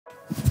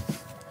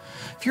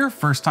If you're a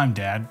first-time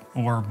dad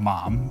or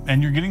mom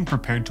and you're getting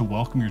prepared to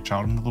welcome your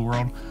child into the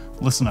world,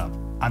 listen up.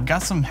 I've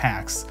got some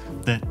hacks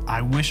that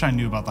I wish I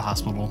knew about the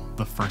hospital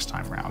the first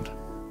time around.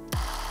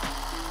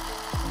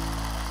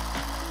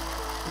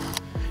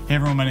 Hey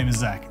everyone, my name is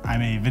Zach.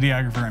 I'm a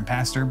videographer and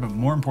pastor, but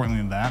more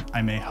importantly than that,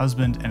 I'm a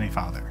husband and a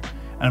father.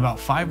 And about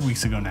 5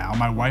 weeks ago now,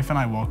 my wife and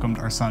I welcomed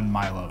our son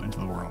Milo into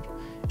the world.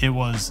 It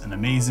was an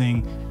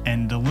amazing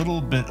and a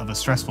little bit of a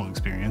stressful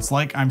experience,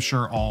 like I'm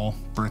sure all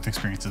birth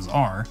experiences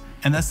are.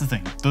 And that's the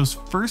thing, those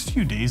first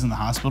few days in the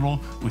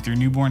hospital with your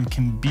newborn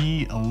can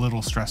be a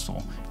little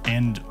stressful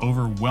and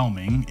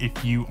overwhelming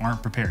if you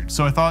aren't prepared.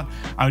 So I thought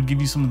I would give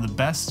you some of the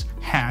best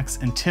hacks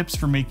and tips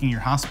for making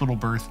your hospital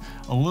birth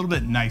a little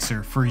bit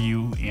nicer for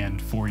you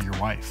and for your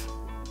wife.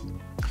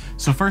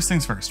 So first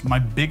things first, my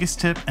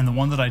biggest tip, and the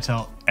one that I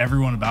tell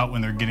everyone about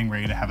when they're getting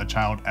ready to have a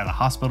child at a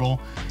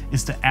hospital,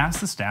 is to ask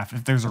the staff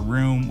if there's a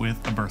room with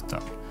a birth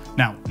tub.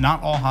 Now,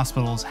 not all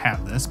hospitals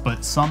have this,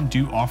 but some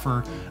do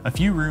offer a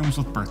few rooms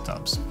with birth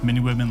tubs. Many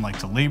women like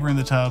to labor in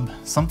the tub.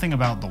 Something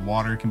about the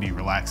water can be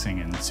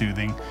relaxing and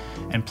soothing.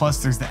 And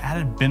plus, there's the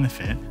added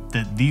benefit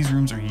that these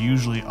rooms are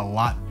usually a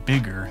lot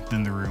bigger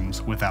than the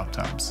rooms without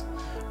tubs.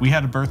 We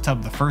had a birth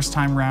tub the first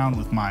time around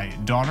with my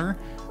daughter,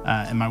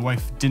 and my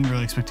wife didn't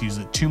really expect to use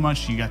it too much.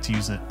 She got to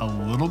use it a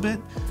little bit.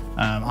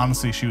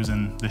 Honestly, she was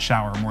in the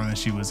shower more than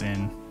she was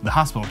in the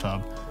hospital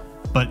tub,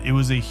 but it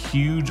was a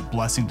huge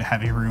blessing to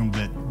have a room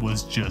that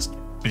was just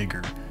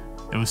bigger.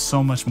 It was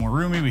so much more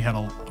roomy. We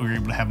were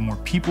able to have more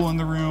people in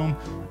the room,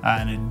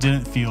 and it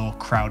didn't feel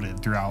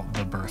crowded throughout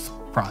the birth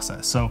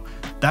process. So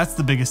that's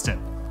the biggest tip.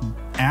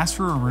 Ask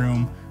for a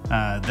room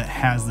that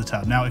has the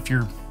tub. Now, if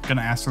you're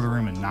gonna ask for the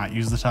room and not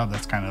use the tub,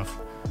 that's kind of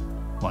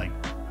like,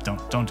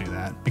 don't do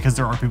that, because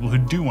there are people who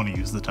do want to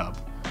use the tub.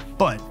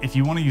 But if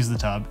you want to use the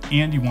tub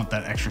and you want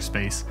that extra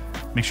space,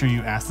 make sure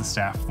you ask the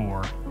staff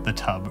for the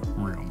tub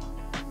room.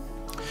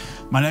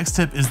 My next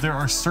tip is there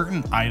are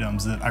certain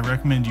items that I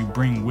recommend you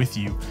bring with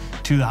you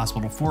to the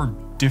hospital for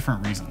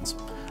different reasons.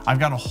 I've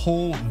got a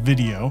whole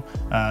video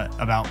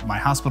about my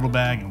hospital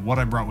bag and what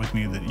I brought with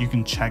me that you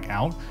can check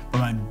out, but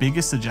my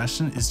biggest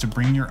suggestion is to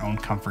bring your own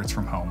comforts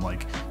from home,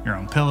 like your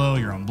own pillow,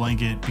 your own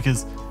blanket,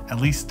 because at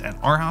least at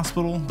our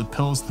hospital, the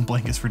pillows and the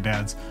blankets for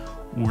dads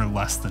were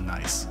less than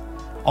nice.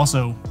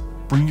 Also,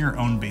 bring your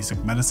own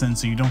basic medicine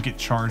so you don't get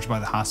charged by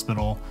the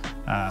hospital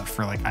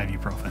for like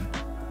ibuprofen,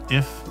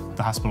 if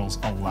the hospitals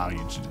allow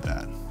you to do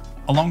that.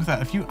 Along with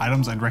that, a few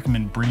items I'd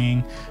recommend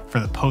bringing for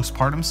the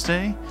postpartum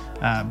stay.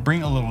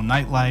 Bring a little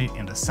nightlight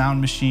and a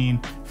sound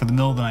machine for the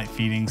middle of the night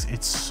feedings.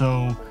 It's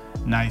so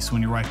nice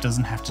when your wife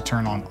doesn't have to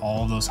turn on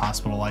all those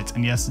hospital lights.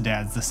 And yes,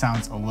 dads, this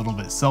sounds a little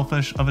bit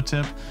selfish of a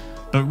tip,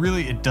 but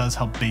really it does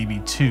help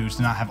baby too,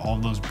 to not have all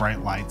those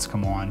bright lights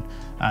come on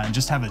and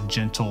just have a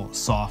gentle,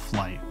 soft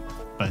light.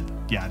 But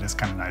yeah, it is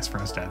kind of nice for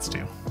us dads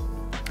too.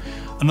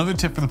 Another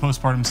tip for the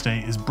postpartum stay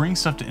is bring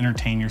stuff to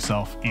entertain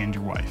yourself and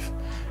your wife.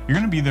 You're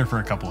gonna be there for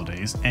a couple of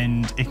days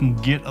and it can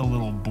get a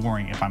little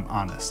boring if I'm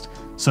honest.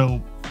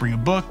 So bring a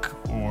book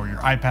or your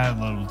iPad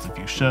loaded with a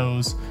few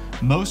shows.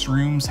 Most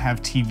rooms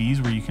have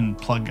TVs where you can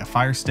plug a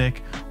Fire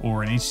Stick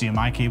or an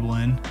HDMI cable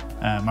in.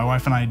 My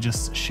wife and I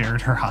just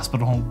shared her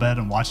hospital bed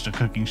and watched a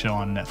cooking show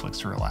on Netflix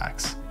to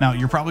relax. Now,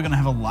 you're probably gonna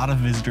have a lot of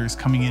visitors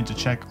coming in to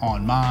check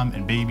on mom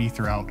and baby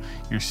throughout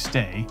your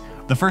stay.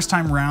 The first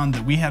time around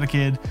that we had a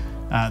kid,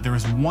 there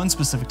was one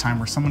specific time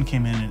where someone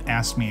came in and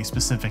asked me a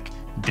specific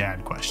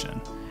dad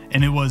question.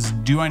 And it was,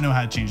 do I know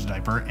how to change a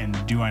diaper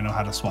and do I know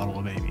how to swaddle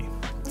a baby?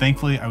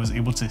 Thankfully, I was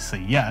able to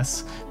say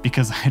yes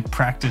because I had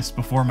practiced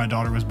before my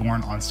daughter was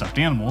born on stuffed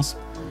animals.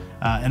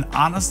 And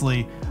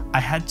honestly,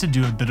 I had to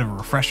do a bit of a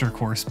refresher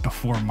course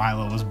before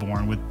Milo was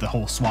born with the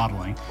whole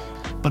swaddling,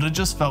 but it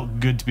just felt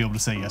good to be able to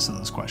say yes to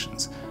those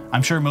questions.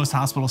 I'm sure most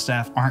hospital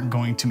staff aren't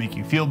going to make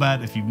you feel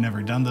bad if you've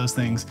never done those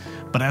things,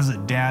 but as a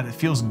dad, it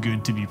feels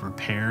good to be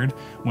prepared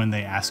when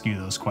they ask you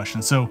those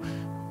questions. So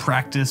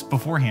practice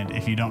beforehand.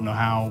 If you don't know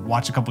how,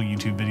 watch a couple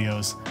YouTube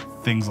videos,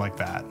 things like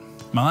that.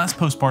 My last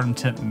postpartum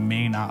tip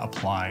may not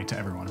apply to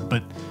everyone,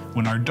 but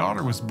when our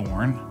daughter was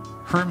born,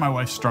 her and my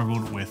wife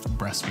struggled with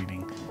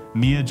breastfeeding.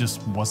 Mia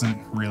just wasn't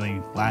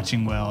really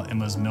latching well.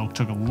 Emma's milk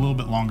took a little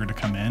bit longer to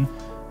come in.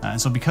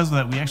 And so because of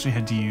that, we actually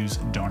had to use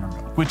donor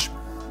milk, which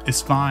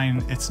is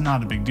fine. It's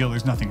not a big deal.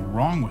 There's nothing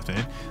wrong with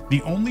it.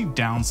 The only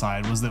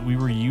downside was that we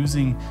were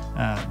using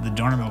the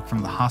donor milk from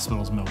the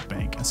hospital's milk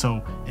bank. And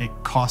so it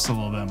cost a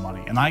little bit of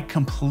money. And I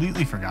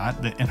completely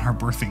forgot that in our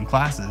birthing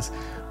classes,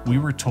 we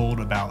were told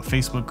about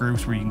Facebook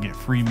groups where you can get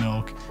free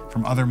milk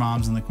from other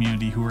moms in the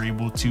community who are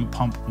able to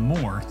pump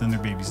more than their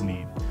babies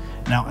need.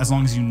 Now, as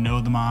long as you know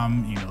the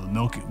mom, you know the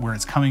milk, where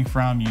it's coming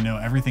from, you know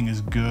everything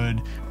is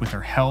good with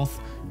her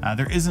health,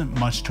 there isn't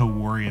much to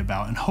worry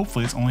about, and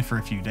hopefully it's only for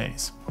a few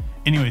days.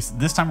 Anyways,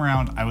 this time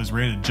around, I was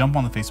ready to jump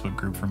on the Facebook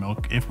group for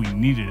milk if we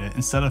needed it,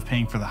 instead of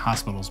paying for the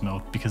hospital's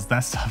milk, because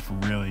that stuff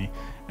really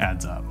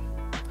adds up.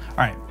 All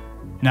right,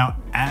 now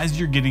as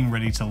you're getting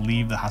ready to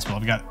leave the hospital,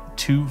 I've got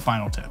 2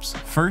 final tips.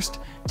 First,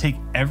 take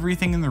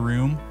everything in the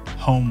room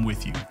home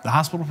with you. The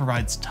hospital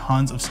provides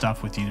tons of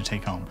stuff with you to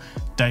take home.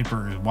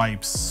 Diapers,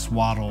 wipes,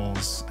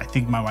 swaddles. I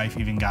think my wife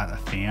even got a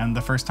fan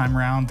the first time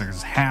around.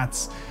 There's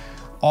hats,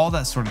 all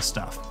that sort of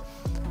stuff.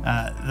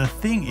 The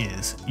thing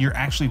is, you're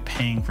actually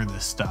paying for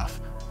this stuff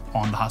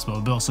on the hospital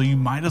bill, so you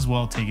might as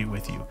well take it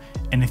with you.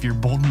 And if you're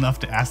bold enough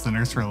to ask the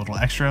nurse for a little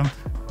extra,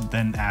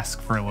 then ask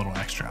for a little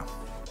extra.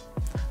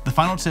 The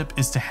final tip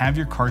is to have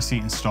your car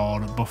seat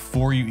installed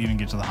before you even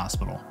get to the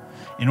hospital.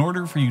 In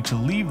order for you to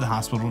leave the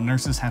hospital,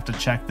 nurses have to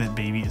check that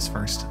baby is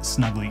first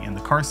snugly in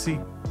the car seat.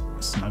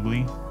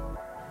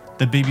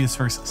 The baby is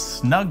first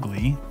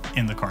snugly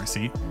in the car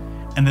seat,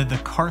 and that the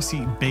car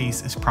seat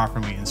base is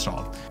properly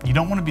installed. You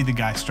don't want to be the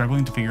guy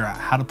struggling to figure out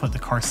how to put the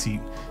car seat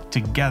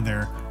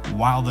together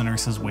while the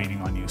nurse is waiting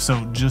on you.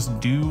 So just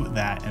do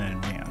that in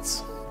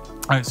advance.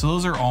 All right, so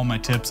those are all my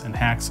tips and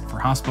hacks for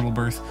hospital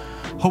birth.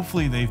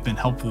 Hopefully they've been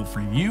helpful for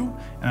you,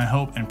 and I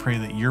hope and pray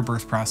that your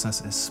birth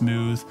process is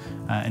smooth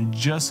and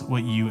just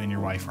what you and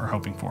your wife are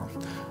hoping for.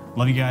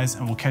 Love you guys,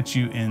 and we'll catch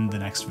you in the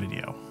next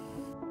video.